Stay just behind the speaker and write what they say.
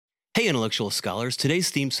Hey, intellectual scholars. Today's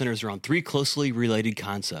theme centers around three closely related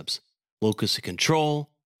concepts: locus of control,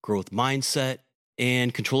 growth mindset,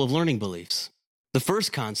 and control of learning beliefs. The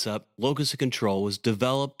first concept, locus of control, was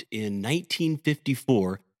developed in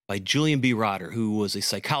 1954 by Julian B. Rotter, who was a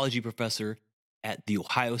psychology professor at The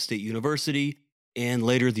Ohio State University and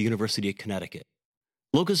later the University of Connecticut.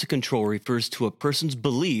 Locus of control refers to a person's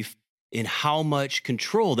belief in how much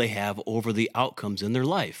control they have over the outcomes in their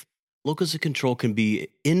life. Locus of control can be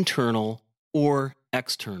internal or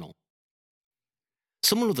external.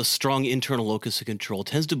 Someone with a strong internal locus of control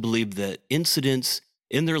tends to believe that incidents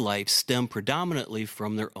in their life stem predominantly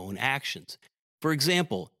from their own actions. For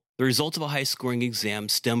example, the results of a high scoring exam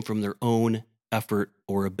stem from their own effort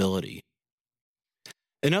or ability.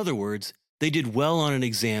 In other words, they did well on an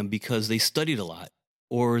exam because they studied a lot,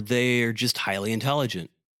 or they are just highly intelligent.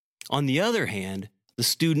 On the other hand, the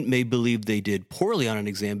student may believe they did poorly on an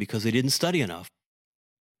exam because they didn't study enough.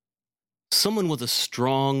 Someone with a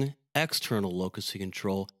strong external locus of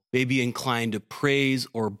control may be inclined to praise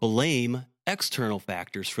or blame external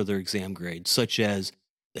factors for their exam grade, such as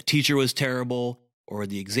the teacher was terrible, or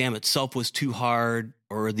the exam itself was too hard,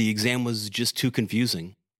 or the exam was just too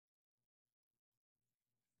confusing.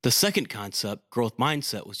 The second concept, growth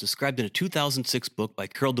mindset, was described in a 2006 book by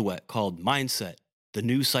Carol Dweck called Mindset: The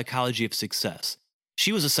New Psychology of Success.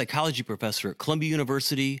 She was a psychology professor at Columbia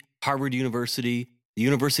University, Harvard University, the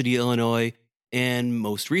University of Illinois, and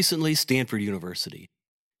most recently, Stanford University.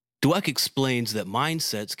 Dweck explains that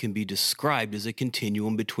mindsets can be described as a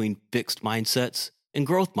continuum between fixed mindsets and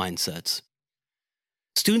growth mindsets.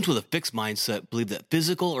 Students with a fixed mindset believe that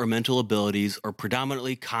physical or mental abilities are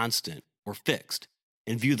predominantly constant or fixed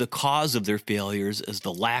and view the cause of their failures as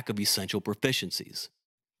the lack of essential proficiencies.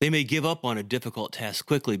 They may give up on a difficult task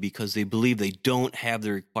quickly because they believe they don't have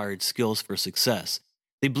the required skills for success.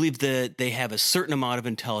 They believe that they have a certain amount of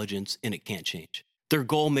intelligence and it can't change. Their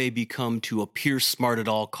goal may become to appear smart at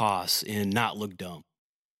all costs and not look dumb.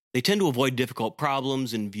 They tend to avoid difficult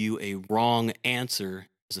problems and view a wrong answer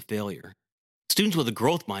as a failure. Students with a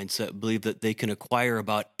growth mindset believe that they can acquire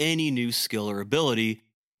about any new skill or ability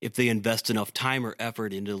if they invest enough time or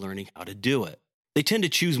effort into learning how to do it. They tend to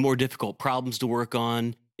choose more difficult problems to work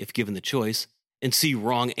on, if given the choice, and see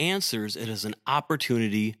wrong answers as an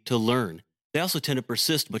opportunity to learn. They also tend to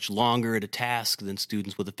persist much longer at a task than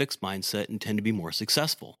students with a fixed mindset and tend to be more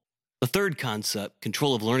successful. The third concept,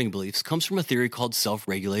 control of learning beliefs, comes from a theory called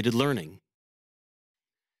self-regulated learning.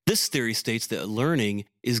 This theory states that learning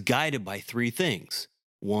is guided by three things.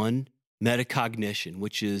 1, metacognition,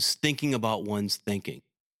 which is thinking about one's thinking.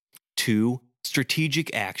 2,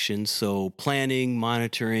 strategic action, so planning,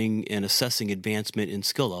 monitoring, and assessing advancement in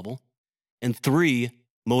skill level. And 3,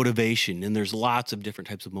 motivation, and there's lots of different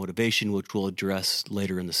types of motivation, which we'll address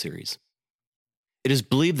later in the series. It is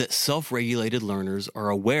believed that self-regulated learners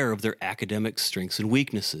are aware of their academic strengths and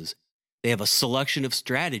weaknesses. They have a selection of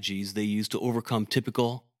strategies they use to overcome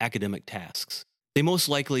typical academic tasks. They most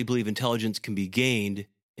likely believe intelligence can be gained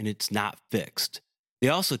and it's not fixed. They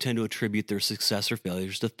also tend to attribute their success or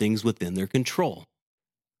failures to things within their control.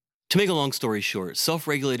 To make a long story short,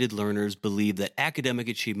 self-regulated learners believe that academic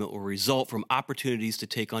achievement will result from opportunities to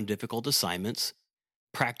take on difficult assignments,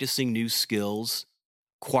 practicing new skills,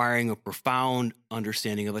 acquiring a profound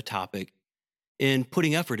understanding of a topic, and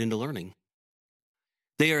putting effort into learning.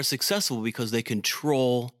 They are successful because they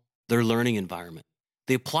control their learning environment.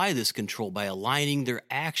 They apply this control by aligning their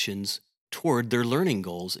actions toward their learning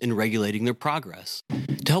goals and regulating their progress.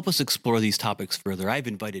 To help us explore these topics further, I've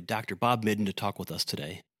invited Dr. Bob Midden to talk with us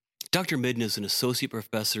today. Dr. Midden is an associate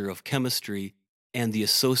professor of chemistry and the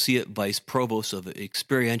associate vice provost of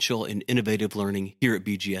experiential and innovative learning here at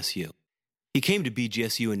BGSU. He came to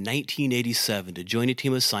BGSU in 1987 to join a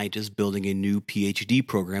team of scientists building a new PhD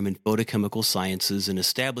program in photochemical sciences and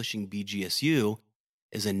establishing BGSU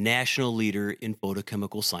as a national leader in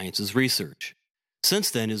photochemical sciences research.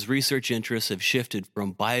 Since then, his research interests have shifted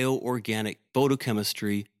from bioorganic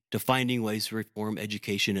photochemistry to finding ways to reform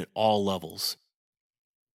education at all levels.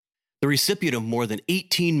 The recipient of more than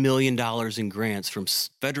 $18 million in grants from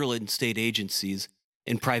federal and state agencies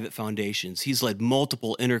and private foundations, he's led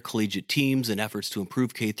multiple intercollegiate teams and efforts to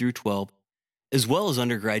improve K-12, as well as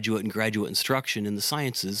undergraduate and graduate instruction in the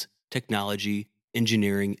sciences, technology,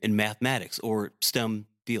 engineering, and mathematics, or STEM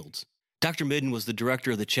fields. Dr. Midden was the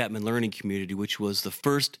director of the Chapman Learning Community, which was the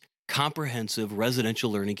first comprehensive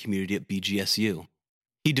residential learning community at BGSU.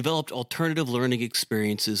 He developed alternative learning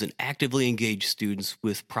experiences and actively engaged students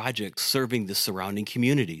with projects serving the surrounding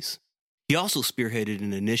communities. He also spearheaded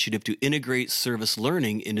an initiative to integrate service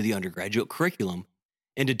learning into the undergraduate curriculum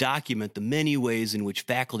and to document the many ways in which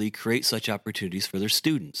faculty create such opportunities for their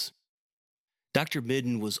students. Dr.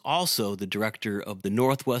 Midden was also the director of the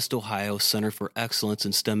Northwest Ohio Center for Excellence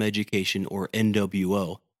in STEM Education, or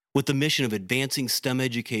NWO, with the mission of advancing STEM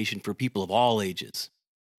education for people of all ages.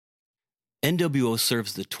 NWO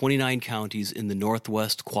serves the 29 counties in the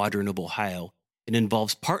northwest quadrant of Ohio and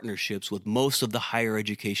involves partnerships with most of the higher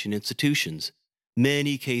education institutions,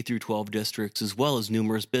 many K through 12 districts, as well as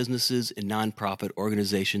numerous businesses and nonprofit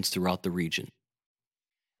organizations throughout the region.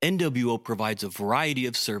 NWO provides a variety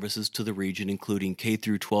of services to the region, including K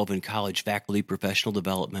through 12 and college faculty professional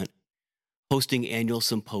development, hosting annual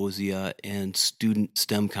symposia and student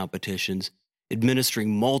STEM competitions,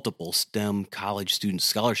 administering multiple STEM college student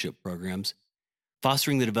scholarship programs,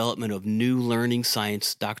 fostering the development of new learning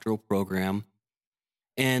science doctoral program,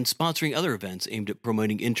 and sponsoring other events aimed at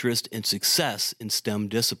promoting interest and success in STEM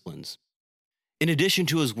disciplines. In addition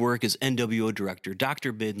to his work as NWO director,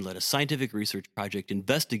 Dr. Midden led a scientific research project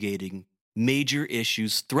investigating major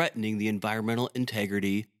issues threatening the environmental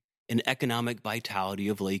integrity and economic vitality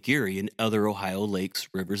of Lake Erie and other Ohio lakes,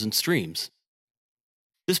 rivers, and streams.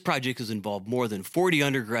 This project has involved more than 40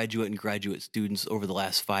 undergraduate and graduate students over the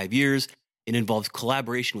last 5 years and involves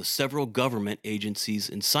collaboration with several government agencies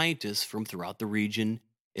and scientists from throughout the region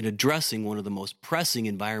in addressing one of the most pressing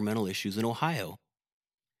environmental issues in Ohio.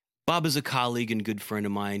 Bob is a colleague and good friend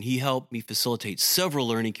of mine. He helped me facilitate several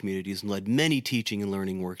learning communities and led many teaching and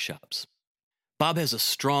learning workshops. Bob has a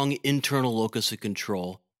strong internal locus of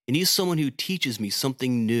control, and he's someone who teaches me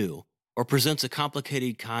something new or presents a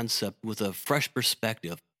complicated concept with a fresh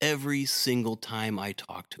perspective every single time I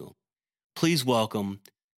talk to him. Please welcome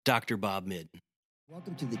Dr. Bob Midden.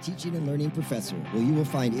 Welcome to the Teaching and Learning Professor, where you will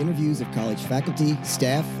find interviews of college faculty,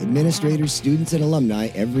 staff, administrators, students, and alumni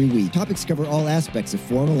every week. Topics cover all aspects of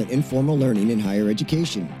formal and informal learning in higher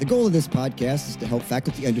education. The goal of this podcast is to help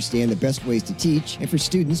faculty understand the best ways to teach and for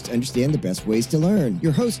students to understand the best ways to learn.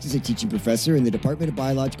 Your host is a teaching professor in the Department of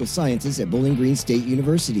Biological Sciences at Bowling Green State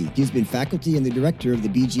University. He has been faculty and the director of the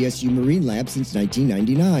BGSU Marine Lab since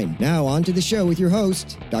 1999. Now on to the show with your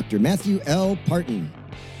host, Dr. Matthew L. Parton.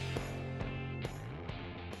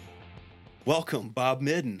 Welcome, Bob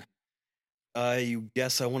Midden. I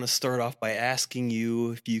guess I want to start off by asking you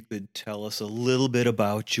if you could tell us a little bit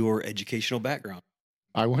about your educational background.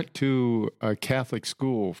 I went to a Catholic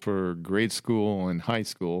school for grade school and high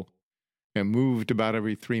school and moved about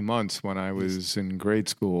every 3 months when I was in grade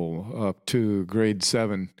school up to grade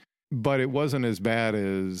 7. But it wasn't as bad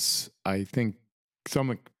as I think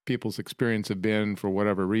some people's experience have been for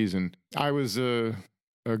whatever reason. I was a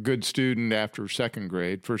good student after second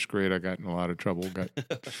grade. First grade, I got in a lot of trouble, got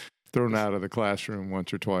thrown out of the classroom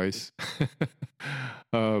once or twice.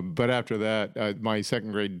 But after that, my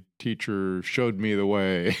second grade teacher showed me the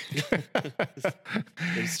way.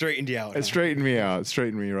 It straightened you out. It straightened me out,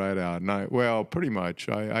 straightened me right out. And pretty much.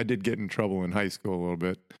 I did get in trouble in high school a little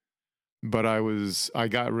bit. But I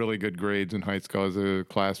got really good grades in high school. I was a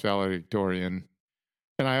class valedictorian.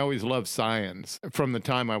 And I always loved science from the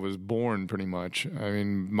time I was born, pretty much. I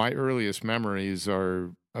mean, my earliest memories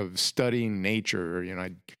are of studying nature. You know,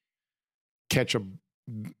 I'd catch a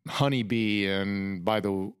honeybee and by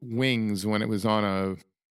the wings when it was on a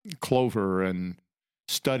clover and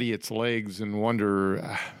study its legs and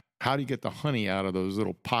wonder, how do you get the honey out of those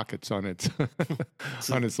little pockets on its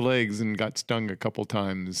on its legs, and got stung a couple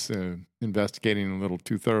times investigating a little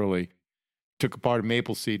too thoroughly. Took apart a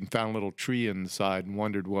maple seed and found a little tree inside and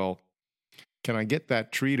wondered, well, can I get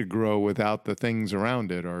that tree to grow without the things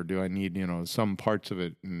around it, or do I need, some parts of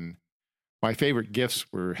it? And my favorite gifts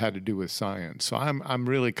had to do with science. So I'm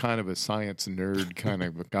really kind of a science nerd kind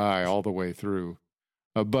of a guy all the way through.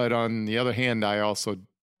 But on the other hand, I also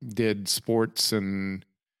did sports and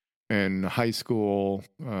in high school,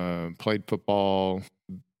 played football,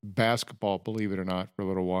 basketball, believe it or not, for a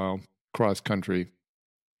little while, cross country.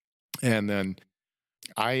 And then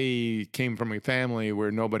I came from a family where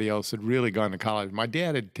nobody else had really gone to college. My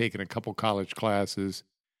dad had taken a couple college classes.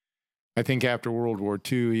 I think after World War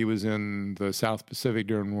II, he was in the South Pacific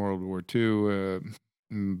during World War II,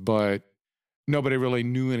 but nobody really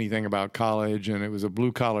knew anything about college, and it was a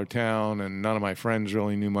blue-collar town, and none of my friends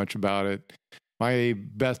really knew much about it. My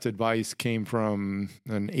best advice came from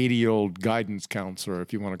an 80-year-old guidance counselor,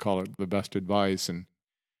 if you want to call it the best advice, and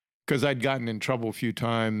because I'd gotten in trouble a few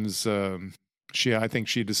times, I think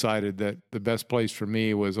she decided that the best place for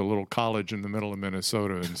me was a little college in the middle of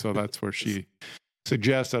Minnesota, and so that's where she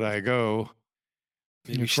suggested I go.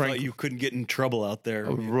 Maybe she thought you couldn't get in trouble out there.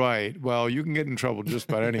 Right. Well, you can get in trouble just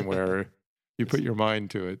about anywhere. You put your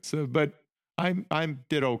mind to it. So, but I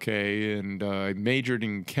did okay, and I majored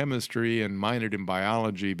in chemistry and minored in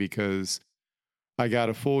biology because I got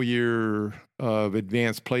a full year of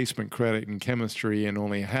advanced placement credit in chemistry and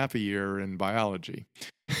only half a year in biology.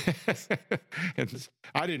 And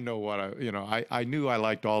I didn't know what I knew I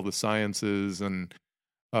liked all the sciences, and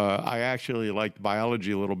I actually liked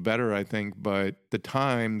biology a little better, I think, but at the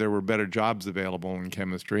time there were better jobs available in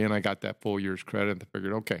chemistry, and I got that full year's credit. I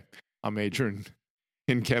figured, okay, I'll major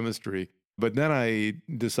in chemistry. But then I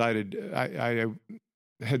decided I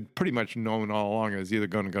had pretty much known all along I was either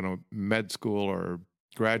going to go to med school or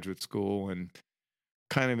graduate school, and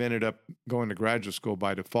kind of ended up going to graduate school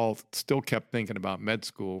by default. Still kept thinking about med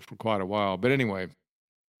school for quite a while. But anyway,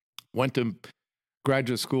 went to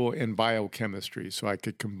graduate school in biochemistry so I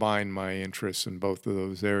could combine my interests in both of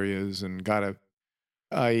those areas, and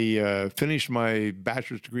I finished my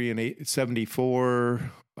bachelor's degree in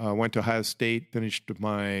 1974, went to Ohio State, finished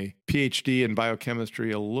my PhD in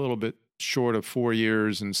biochemistry a little bit short of 4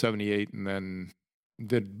 years in 1978, and then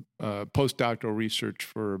did postdoctoral research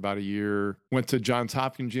for about a year. Went to Johns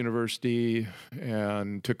Hopkins University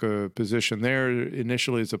and took a position there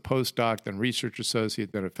initially as a postdoc, then research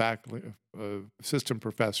associate, then a faculty assistant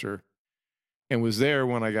professor, and was there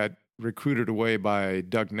when I got recruited away by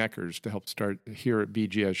Doug Neckers to help start here at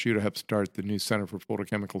BGSU to help start the new Center for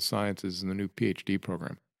Photochemical Sciences and the new PhD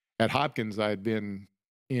program. At Hopkins, I had been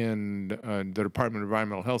in the Department of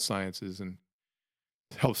Environmental Health Sciences and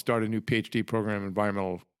helped start a new PhD program in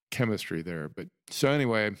environmental chemistry there. But so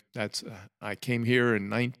anyway, that's I came here in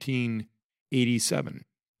 1987,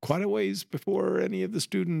 quite a ways before any of the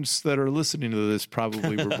students that are listening to this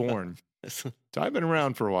probably were born. So I've been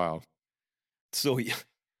around for a while. So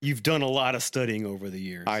you've done a lot of studying over the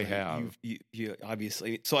years. I have. You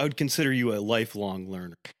obviously. So I would consider you a lifelong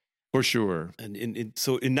learner. For sure. And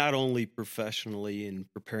so not only professionally in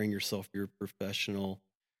preparing yourself for your professional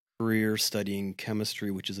career studying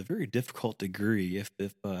chemistry, which is a very difficult degree if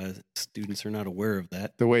students are not aware of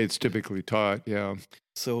that. The way it's typically taught, yeah.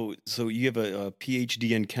 So you have a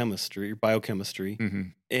PhD in chemistry, biochemistry, mm-hmm.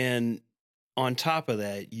 and on top of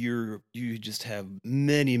that, you just have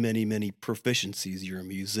many, many, many proficiencies. You're a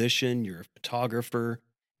musician, you're a photographer,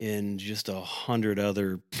 and just 100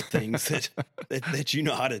 other things that you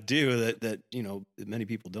know how to do that many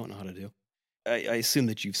people don't know how to do. I assume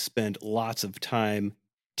that you've spent lots of time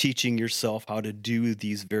teaching yourself how to do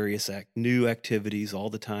these various new activities all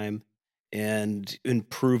the time and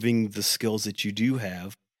improving the skills that you do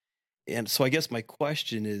have. And so I guess my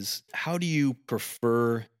question is, how do you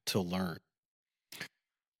prefer to learn?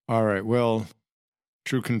 All right. Well,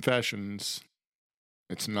 true confessions,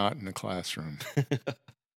 it's not in the classroom.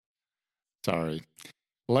 Sorry.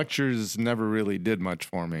 Lectures never really did much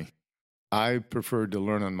for me. I preferred to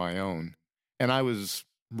learn on my own, and I was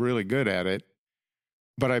really good at it,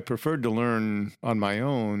 but I preferred to learn on my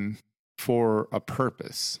own for a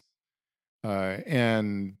purpose.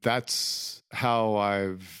 And that's how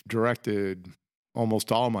I've directed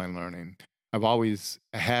almost all my learning. I've always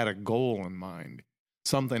had a goal in mind,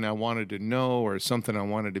 something I wanted to know or something I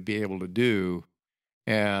wanted to be able to do.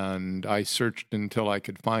 And I searched until I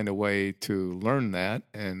could find a way to learn that,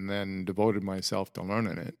 and then devoted myself to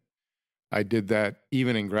learning it. I did that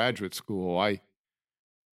even in graduate school.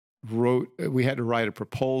 We had to write a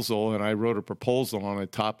proposal, and I wrote a proposal on a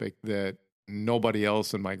topic that nobody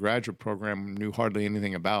else in my graduate program knew hardly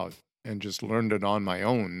anything about, and just learned it on my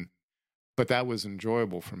own. But that was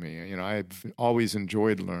enjoyable for me. I've always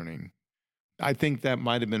enjoyed learning. I think that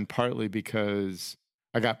might have been partly because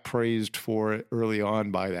I got praised for it early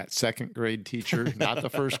on by that second grade teacher, not the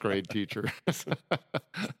first grade teacher.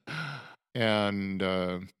 And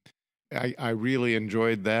I really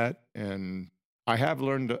enjoyed that. And I have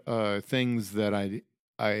learned things that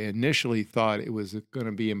I initially thought it was going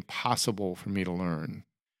to be impossible for me to learn.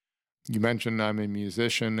 You mentioned I'm a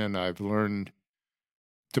musician, and I've learned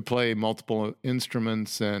to play multiple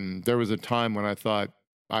instruments. And there was a time when I thought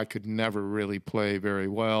I could never really play very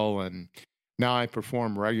well. And now I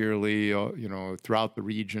perform regularly, throughout the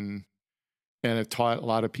region, and have taught a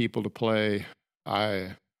lot of people to play.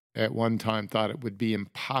 I, at one time, thought it would be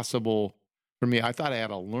impossible for me. I thought I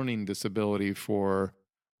had a learning disability for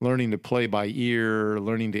learning to play by ear,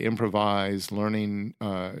 learning to improvise, learning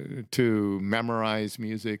to memorize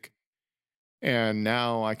music. And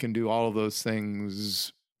now I can do all of those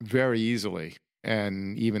things very easily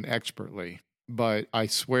and even expertly. But I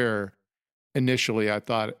swear, initially, I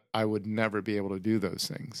thought I would never be able to do those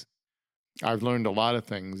things. I've learned a lot of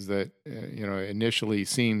things that, initially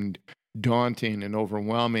seemed daunting and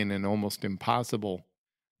overwhelming and almost impossible.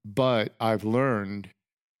 But I've learned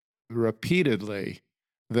repeatedly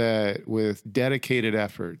that with dedicated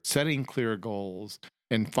effort, setting clear goals,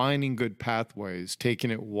 and finding good pathways,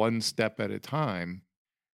 taking it one step at a time,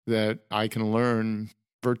 that I can learn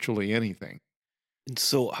virtually anything. And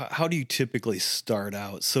so, how do you typically start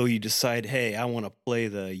out? So you decide, hey, I want to play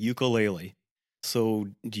the ukulele. So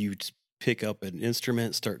do you just pick up an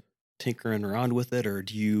instrument, start tinkering around with it, or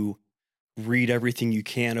do you read everything you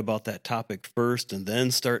can about that topic first and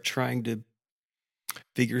then start trying to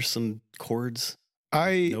figure some chords,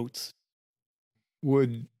 I notes?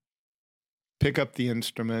 would pick up the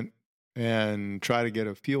instrument and try to get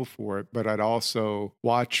a feel for it, but I'd also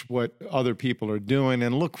watch what other people are doing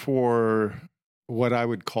and look for what I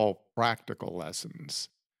would call practical lessons.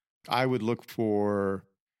 I would look for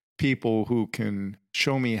people who can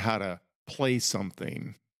show me how to play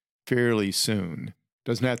something fairly soon.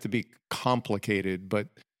 Doesn't have to be complicated, but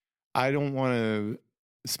I don't want to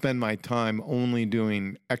spend my time only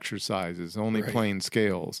doing exercises, only Right. playing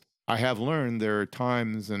scales. I have learned there are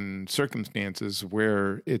times and circumstances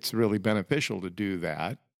where it's really beneficial to do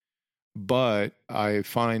that. But I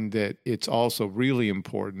find that it's also really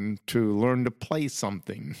important to learn to play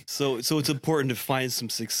something. So it's important to find some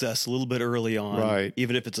success a little bit early on, Right.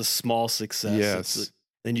 even if it's a small success. Yes.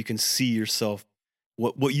 Then you can see yourself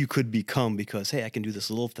what you could become because, hey, I can do this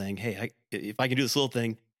little thing. Hey, if I can do this little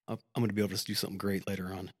thing, I'm going to be able to do something great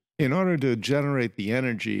later on. In order to generate the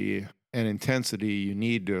energy and intensity you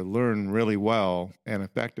need to learn really well and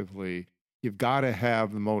effectively, you've got to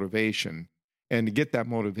have the motivation. And to get that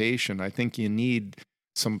motivation, I think you need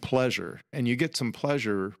some pleasure. And you get some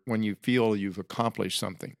pleasure when you feel you've accomplished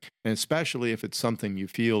something, and especially if it's something you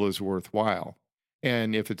feel is worthwhile.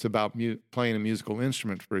 And if it's about playing a musical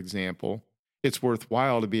instrument, for example, it's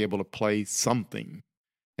worthwhile to be able to play something.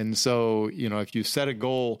 And so, if you set a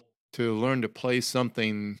goal to learn to play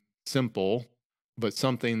something simple, but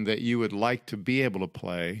something that you would like to be able to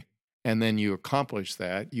play, and then you accomplish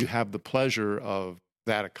that, you have the pleasure of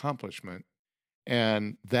that accomplishment.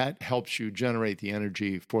 And that helps you generate the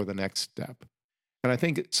energy for the next step. And I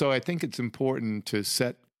think it's important to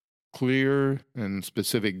set clear and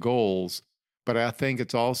specific goals, but I think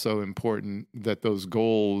it's also important that those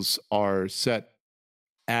goals are set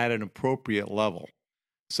at an appropriate level.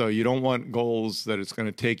 So you don't want goals that it's going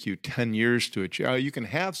to take you 10 years to achieve. You can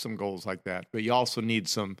have some goals like that, but you also need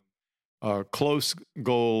some close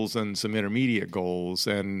goals and some intermediate goals.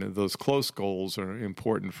 And those close goals are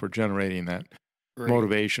important for generating that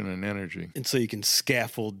motivation and energy. And so you can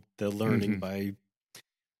scaffold the learning by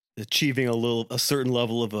achieving a certain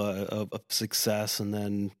level of success and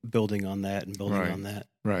then building on that and building on that.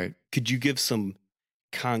 Right. Could you give some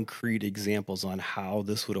concrete examples on how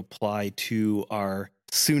this would apply to our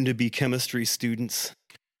soon-to-be chemistry students?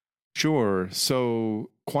 Sure.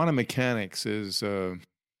 So quantum mechanics is a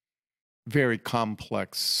very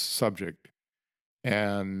complex subject,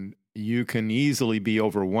 and you can easily be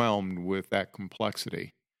overwhelmed with that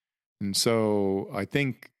complexity. And so I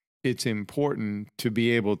think it's important to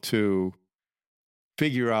be able to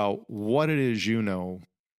figure out what it is you know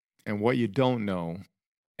and what you don't know,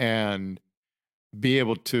 and be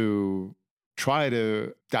able to try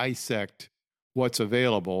to dissect what's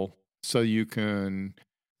available so you can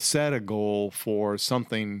set a goal for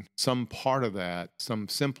something, some part of that, some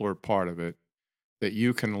simpler part of it that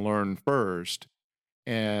you can learn first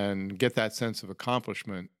and get that sense of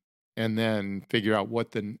accomplishment, and then figure out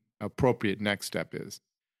what the appropriate next step is.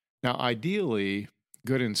 Now, ideally,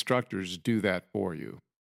 good instructors do that for you.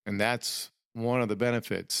 And that's one of the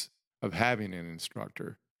benefits of having an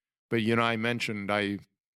instructor. But, I mentioned I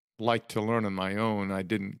like to learn on my own.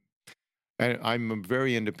 I'm a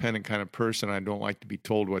very independent kind of person. I don't like to be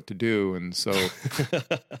told what to do. And so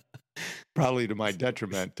probably to my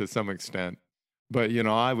detriment to some extent. But,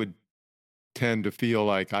 I would tend to feel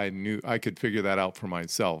like I knew I could figure that out for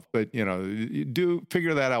myself. But, you do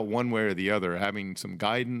figure that out one way or the other, having some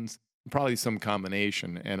guidance, probably some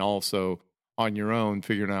combination, and also on your own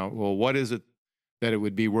figuring out, well, what is it that it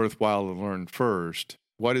would be worthwhile to learn first?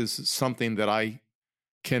 What is something that I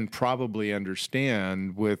can probably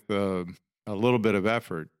understand with a little bit of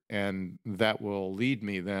effort, and that will lead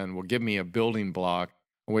me then, will give me a building block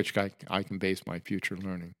on which I can base my future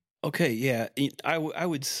learning. Okay, yeah. I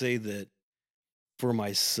would say that for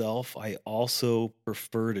myself, I also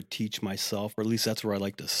prefer to teach myself, or at least that's where I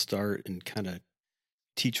like to start and kind of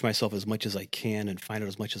teach myself as much as I can and find out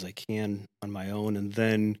as much as I can on my own, and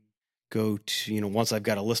then go to, once I've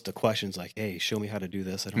got a list of questions like, hey, show me how to do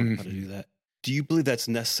this. I don't know how to do that. Do you believe that's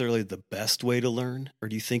necessarily the best way to learn? Or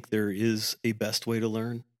do you think there is a best way to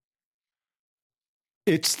learn?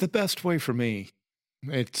 It's the best way for me.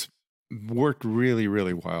 It's worked really,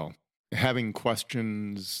 really well. Having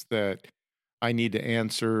questions that I need to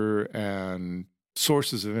answer and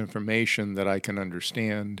sources of information that I can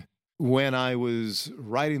understand. When I was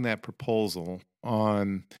writing that proposal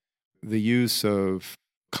on the use of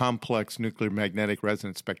complex nuclear magnetic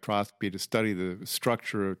resonance spectroscopy to study the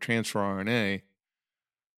structure of transfer RNA,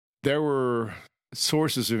 there were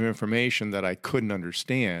sources of information that I couldn't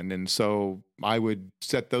understand. And so I would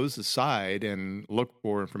set those aside and look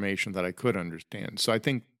for information that I could understand. So I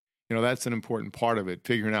think, that's an important part of it,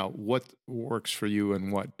 figuring out what works for you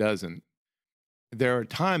and what doesn't. There are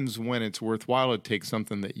times when it's worthwhile to take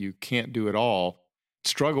something that you can't do at all,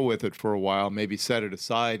 struggle with it for a while, maybe set it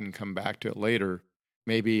aside and come back to it later,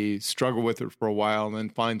 maybe struggle with it for a while and then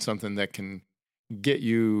find something that can get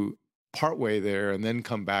you partway there and then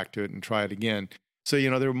come back to it and try it again. So,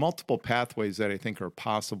 there are multiple pathways that I think are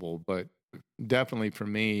possible, but definitely for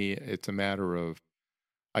me, it's a matter of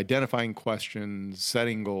identifying questions,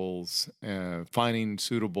 setting goals, finding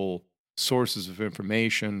suitable sources of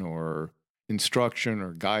information or instruction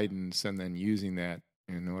or guidance, and then using that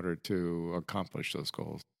in order to accomplish those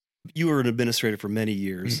goals. You were an administrator for many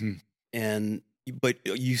years, but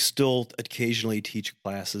you still occasionally teach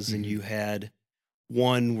classes, and you had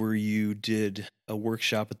one where you did a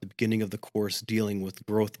workshop at the beginning of the course dealing with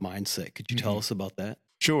growth mindset. Could you tell us about that?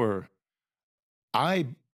 Sure. I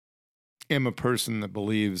am a person that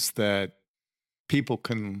believes that people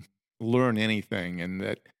can learn anything and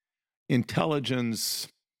that intelligence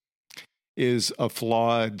is a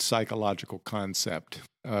flawed psychological concept.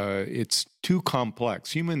 It's too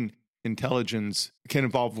complex. Human intelligence can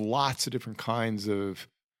involve lots of different kinds of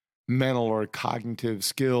mental or cognitive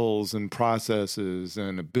skills and processes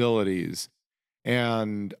and abilities.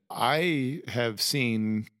 And I have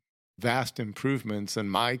seen vast improvements in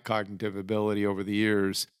my cognitive ability over the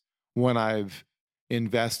years when I've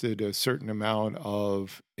invested a certain amount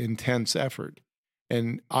of intense effort.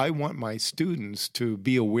 And I want my students to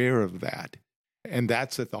be aware of that. And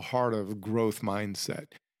that's at the heart of growth mindset.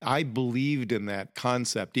 I believed in that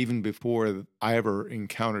concept even before I ever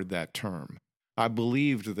encountered that term. I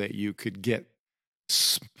believed that you could get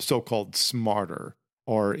so-called smarter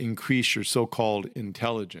or increase your so-called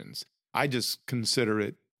intelligence. I just consider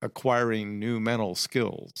it acquiring new mental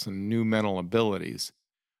skills and new mental abilities.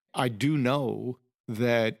 I do know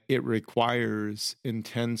that it requires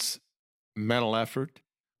intense mental effort.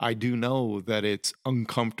 I do know that it's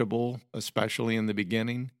uncomfortable, especially in the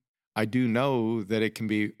beginning. I do know that it can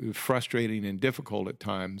be frustrating and difficult at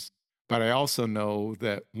times, but I also know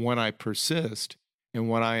that when I persist and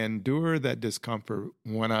when I endure that discomfort,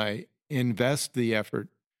 when I invest the effort,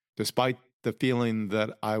 despite the feeling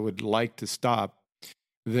that I would like to stop,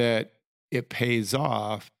 that it pays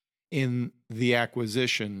off in the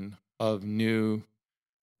acquisition of new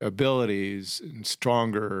abilities and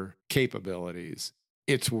stronger capabilities.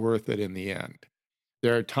 It's worth it in the end.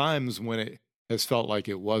 There are times when it has felt like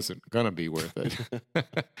it wasn't going to be worth it.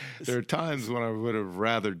 There are times when I would have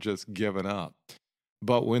rather just given up.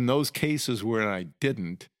 But when those cases where I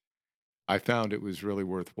didn't, I found it was really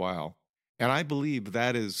worthwhile. And I believe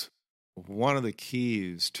that is one of the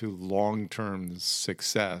keys to long-term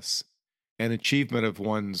success and achievement of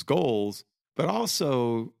one's goals, but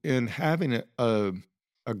also in having a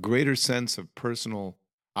greater sense of personal,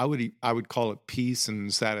 I would call it peace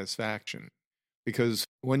and satisfaction. Because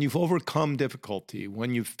when you've overcome difficulty,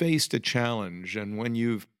 when you've faced a challenge, and when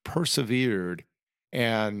you've persevered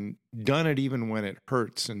and done it even when it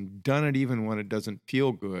hurts and done it even when it doesn't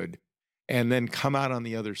feel good, and then come out on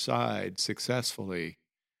the other side successfully,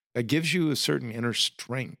 that gives you a certain inner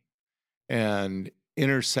strength and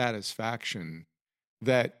inner satisfaction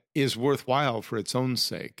that is worthwhile for its own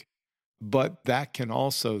sake. But that can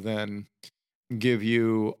also then give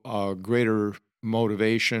you a greater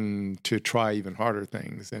motivation to try even harder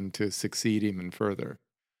things and to succeed even further.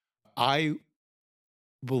 I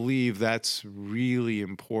believe that's really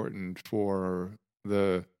important for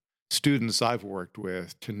the students I've worked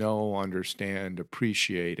with to know, understand,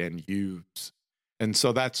 appreciate, and use. And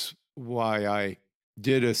so that's why I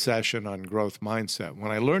did a session on growth mindset.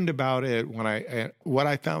 When I learned about it, what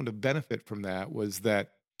I found a benefit from that was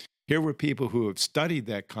that here were people who have studied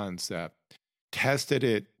that concept, tested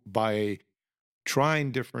it by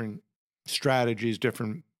trying different strategies,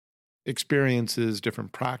 different experiences,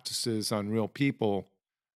 different practices on real people,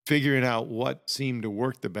 figuring out what seemed to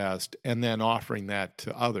work the best, and then offering that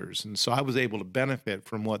to others. And so I was able to benefit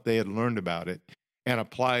from what they had learned about it and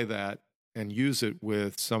apply that and use it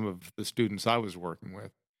with some of the students I was working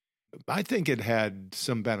with. I think it had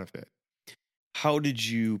some benefit. How did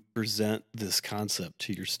you present this concept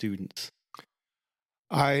to your students?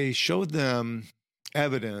 I showed them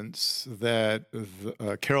evidence that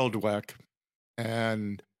Carol Dweck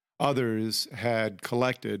and others had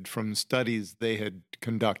collected from studies they had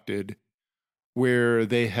conducted where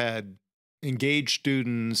they had engaged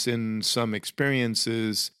students in some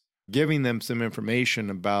experiences, giving them some information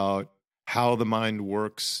about how the mind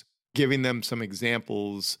works, giving them some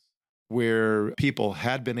examples where people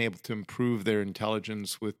had been able to improve their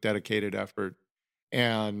intelligence with dedicated effort,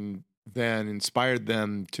 and then inspired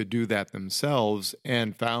them to do that themselves,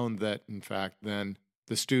 and found that, in fact, then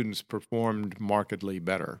the students performed markedly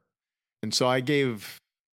better. And so I gave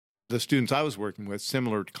the students I was working with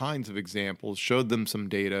similar kinds of examples, showed them some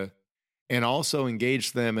data, and also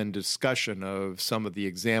engaged them in discussion of some of the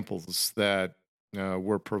examples that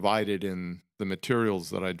were provided in the materials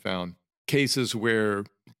that I'd found. Cases where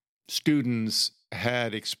students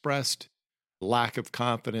had expressed lack of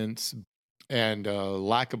confidence and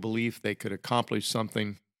lack of belief they could accomplish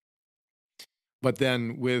something, but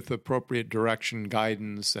then with appropriate direction,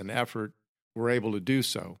 guidance, and effort, were able to do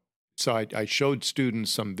so. So I showed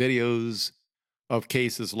students some videos of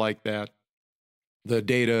cases like that, the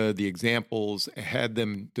data, the examples, had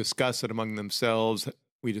them discuss it among themselves.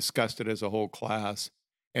 We discussed it as a whole class,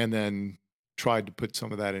 and then tried to put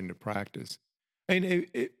some of that into practice. And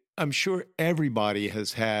I'm sure everybody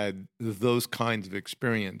has had those kinds of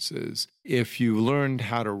experiences. If you learned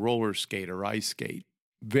how to roller skate or ice skate,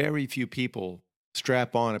 very few people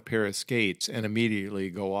strap on a pair of skates and immediately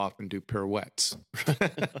go off and do pirouettes.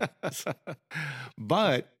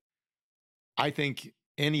 But I think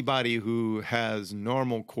anybody who has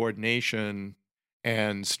normal coordination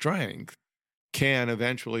and strength can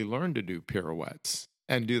eventually learn to do pirouettes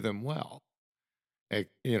and do them well.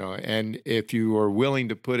 And if you are willing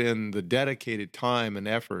to put in the dedicated time and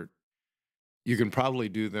effort, you can probably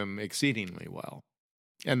do them exceedingly well.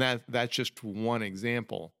 And that's just one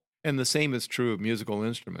example. And the same is true of musical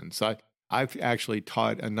instruments. I've actually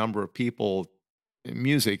taught a number of people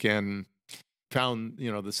music and found,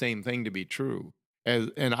 the same thing to be true.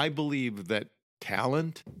 And I believe that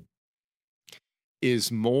talent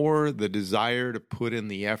is more the desire to put in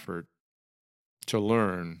the effort to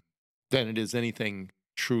learn than it is anything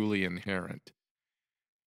truly inherent.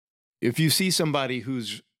 If you see somebody who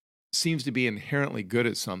seems to be inherently good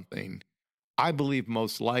at something, I believe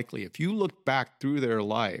most likely, if you look back through their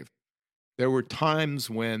life, there were times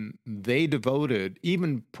when they devoted,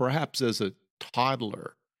 even perhaps as a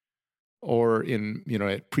toddler or in,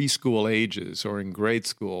 at preschool ages or in grade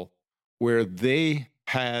school, where they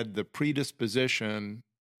had the predisposition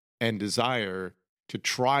and desire to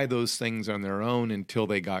try those things on their own until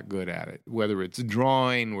they got good at it, whether it's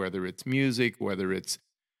drawing, whether it's music, whether it's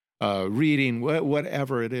reading,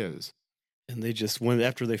 whatever it is. And they just went,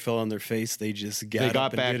 after they fell on their face, they just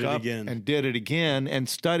got back up and did it again and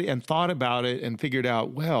studied and thought about it and figured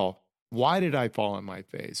out, well, why did I fall on my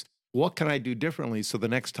face? What can I do differently so the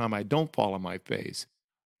next time I don't fall on my face?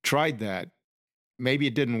 Tried that. Maybe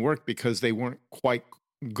it didn't work because they weren't quite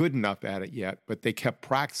good enough at it yet, but they kept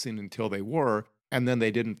practicing until they were, and then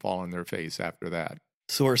they didn't fall on their face after that.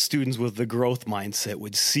 So our students with the growth mindset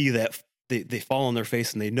would see that they fall on their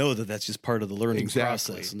face and they know that that's just part of the learning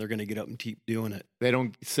process, and they're going to get up and keep doing it. They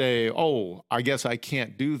don't say, oh, I guess I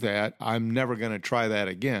can't do that. I'm never going to try that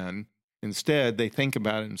again. Instead, they think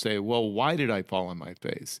about it and say, well, why did I fall on my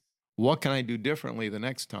face? What can I do differently the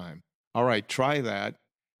next time? All right, try that.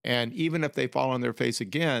 And even if they fall on their face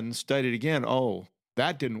again, study it again. Oh,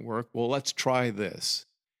 that didn't work. Well, let's try this.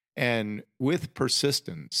 And with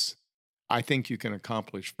persistence, I think you can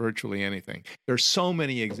accomplish virtually anything. There's so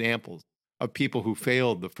many examples of people who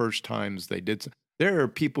failed the first times they did. There are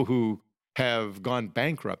people who have gone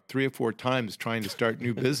bankrupt 3 or 4 times trying to start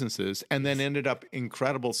new businesses and then ended up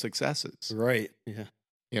incredible successes. Right.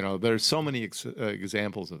 Yeah. There's so many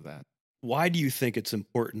examples of that. Why do you think it's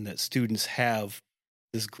important that students have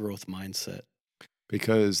this growth mindset?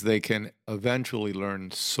 Because they can eventually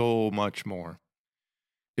learn so much more.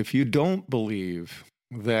 If you don't believe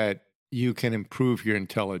that you can improve your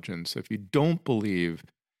intelligence, if you don't believe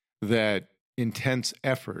that intense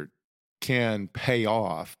effort can pay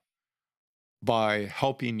off by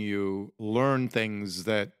helping you learn things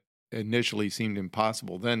that initially seemed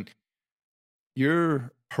impossible, then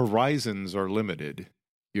your horizons are limited.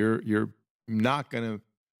 You're not going to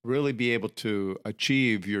really be able to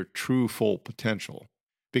achieve your true full potential.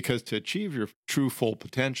 Because to achieve your true full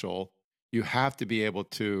potential, you have to be able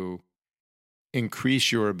to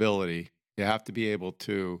increase your ability. You have to be able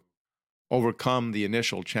to overcome the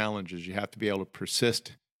initial challenges. You have to be able to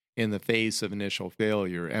persist in the face of initial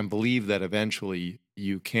failure and believe that eventually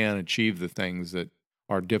you can achieve the things that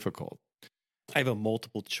are difficult. I have a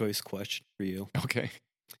multiple choice question for you. Okay.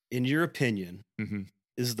 In your opinion,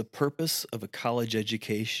 is the purpose of a college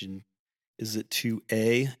education, is it to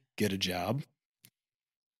A, get a job,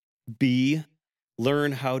 B,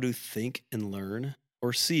 learn how to think and learn,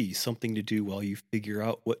 or C, something to do while you figure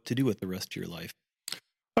out what to do with the rest of your life?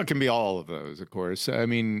 It can be all of those, of course. I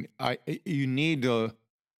mean, you need to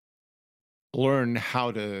learn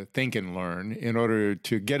how to think and learn in order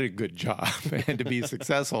to get a good job and to be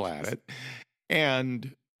successful at it.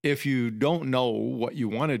 And if you don't know what you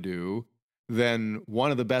want to do, then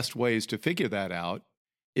one of the best ways to figure that out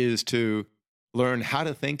is to learn how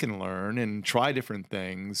to think and learn and try different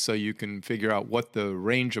things so you can figure out what the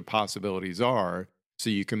range of possibilities are so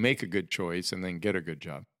you can make a good choice and then get a good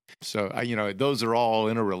job. So, those are all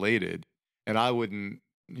interrelated. And I wouldn't,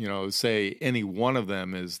 say any one of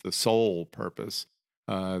them is the sole purpose.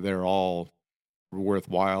 They're all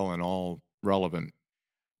worthwhile and all relevant.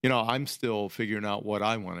 I'm still figuring out what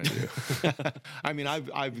I want to do. I mean,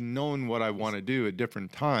 I've known what I want to do at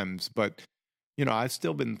different times, but I've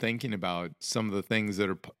still been thinking about some of the things that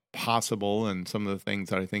are possible and some of the things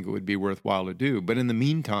that I think it would be worthwhile to do. But in the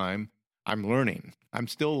meantime, I'm learning. I'm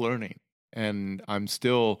still learning, and I'm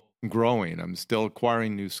still growing. I'm still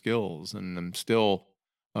acquiring new skills, and I'm still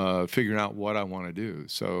figuring out what I want to do.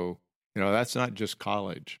 So, that's not just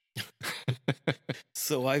college.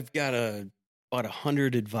 So I've got about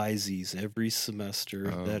 100 advisees every semester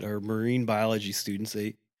that are marine biology students.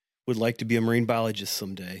 They would like to be a marine biologist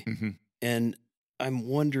someday. Mm-hmm. And I'm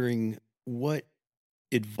wondering, what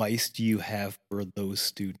advice do you have for those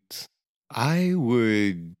students? I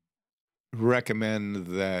would recommend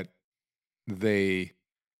that they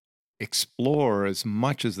explore as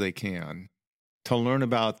much as they can to learn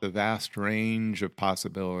about the vast range of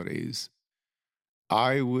possibilities.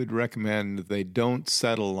 I would recommend they don't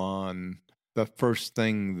settle on the first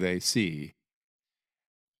thing they see.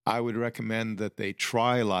 I would recommend that they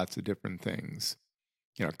try lots of different things.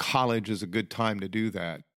 College is a good time to do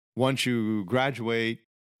that. Once you graduate,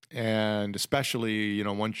 and especially,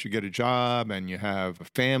 once you get a job and you have a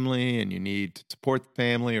family and you need to support the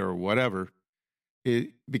family or whatever,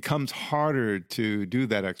 it becomes harder to do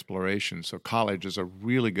that exploration. So college is a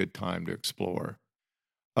really good time to explore.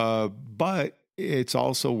 But it's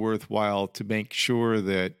also worthwhile to make sure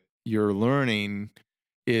that your learning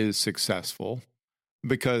is successful,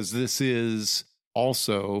 because this is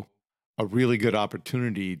also a really good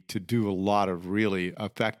opportunity to do a lot of really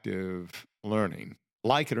effective learning.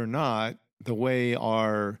 Like it or not, the way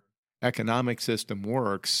our economic system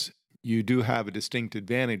works, you do have a distinct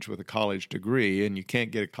advantage with a college degree, and you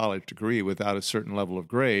can't get a college degree without a certain level of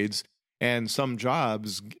grades. And some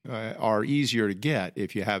jobs are easier to get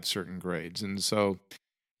if you have certain grades. And so,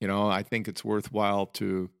 I think it's worthwhile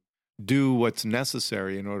to do what's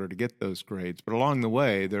necessary in order to get those grades. But along the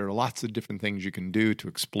way, there are lots of different things you can do to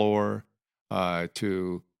explore,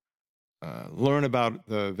 to learn about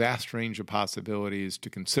the vast range of possibilities, to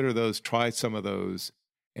consider those, try some of those,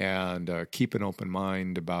 and keep an open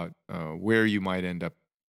mind about where you might end up.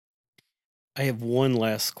 I have one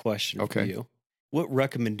last question for Okay. you. What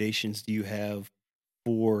recommendations do you have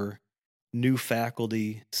for new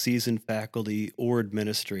faculty, seasoned faculty, or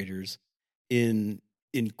administrators in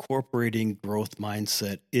incorporating growth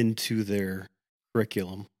mindset into their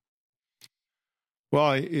curriculum?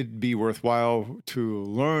 Well, it'd be worthwhile to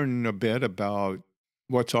learn a bit about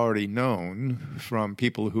what's already known from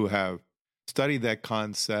people who have studied that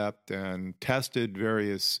concept and tested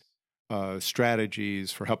various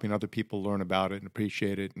strategies for helping other people learn about it and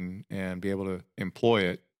appreciate it and be able to employ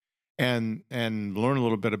it, and learn a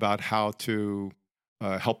little bit about how to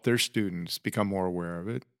help their students become more aware of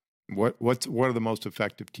it. What are the most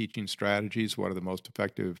effective teaching strategies? What are the most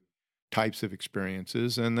effective types of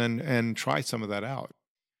experiences? And try some of that out.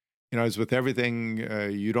 As with everything,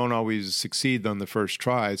 you don't always succeed on the first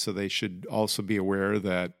try, so they should also be aware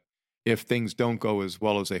that if things don't go as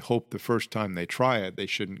well as they hope the first time they try it, they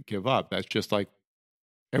shouldn't give up. That's just like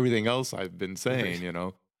everything else I've been saying,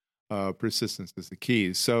 persistence is the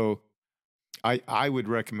key. So I would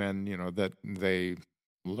recommend, that they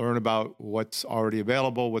learn about what's already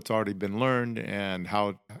available, what's already been learned, and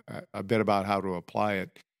a bit about how to apply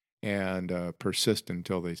it, and persist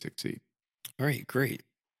until they succeed. All right, great.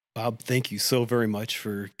 Bob, thank you so very much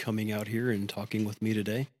for coming out here and talking with me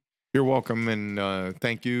today. You're welcome, and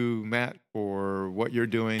thank you, Matt, for what you're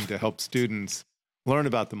doing to help students learn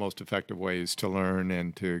about the most effective ways to learn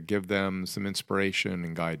and to give them some inspiration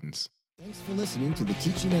and guidance. Thanks for listening to the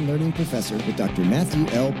Teaching and Learning Professor with Dr. Matthew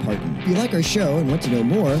L. Parton. If you like our show and want to know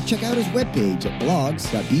more, check out his webpage at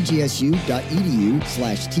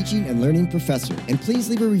blogs.bgsu.edu/teaching and learning professor. And please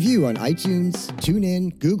leave a review on iTunes,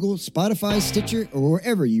 TuneIn, Google, Spotify, Stitcher, or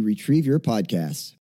wherever you retrieve your podcasts.